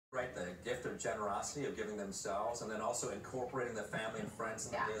generosity of giving themselves, and then also incorporating the family and friends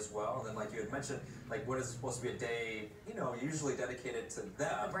in the day as well. And then, like you had mentioned, like what is supposed to be a day, you know, usually dedicated to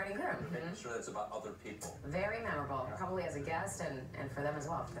them. The bride and groom. Making sure that it's about other people. Very memorable, probably as a guest and for them as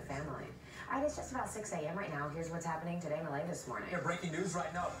well, for the family. All right, it's just about 6 a.m. right now. Here's what's happening today in LA this morning. Yeah, breaking news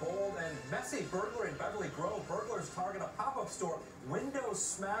right now. Bold and messy burglary in Beverly Grove. Burglars target a pop-up store. Windows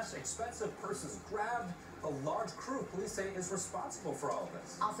smashed, expensive purses grabbed. A large crew, police say, is responsible for all of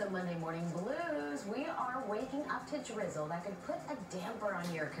this. Also, Monday morning blues. We are waking up to drizzle that could put a damper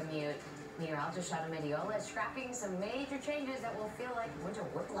on your commute. Meteorologist Arambulo is scrapping some major changes that will feel like winter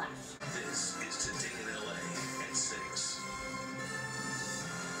whiplash. This is Today in LA at 6.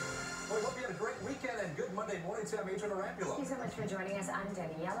 Well, we hope you had a great weekend and good Monday morning to Adrian. Thank you so much for joining us. I'm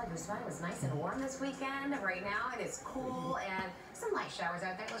Daniella. Guzman. It was nice and warm this weekend. Right now it is cool and some light showers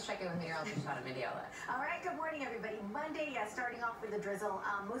out there. Let's check in with meteorologist Daniella. All right, good morning, everybody. Monday, starting off with a drizzle.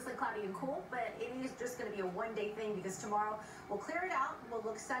 Mostly cloudy and cool, but it is just going to be a one-day thing because tomorrow we'll clear it out. We'll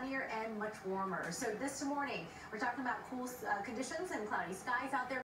look sunnier and much warmer. So this morning, we're talking about cool conditions and cloudy skies out there.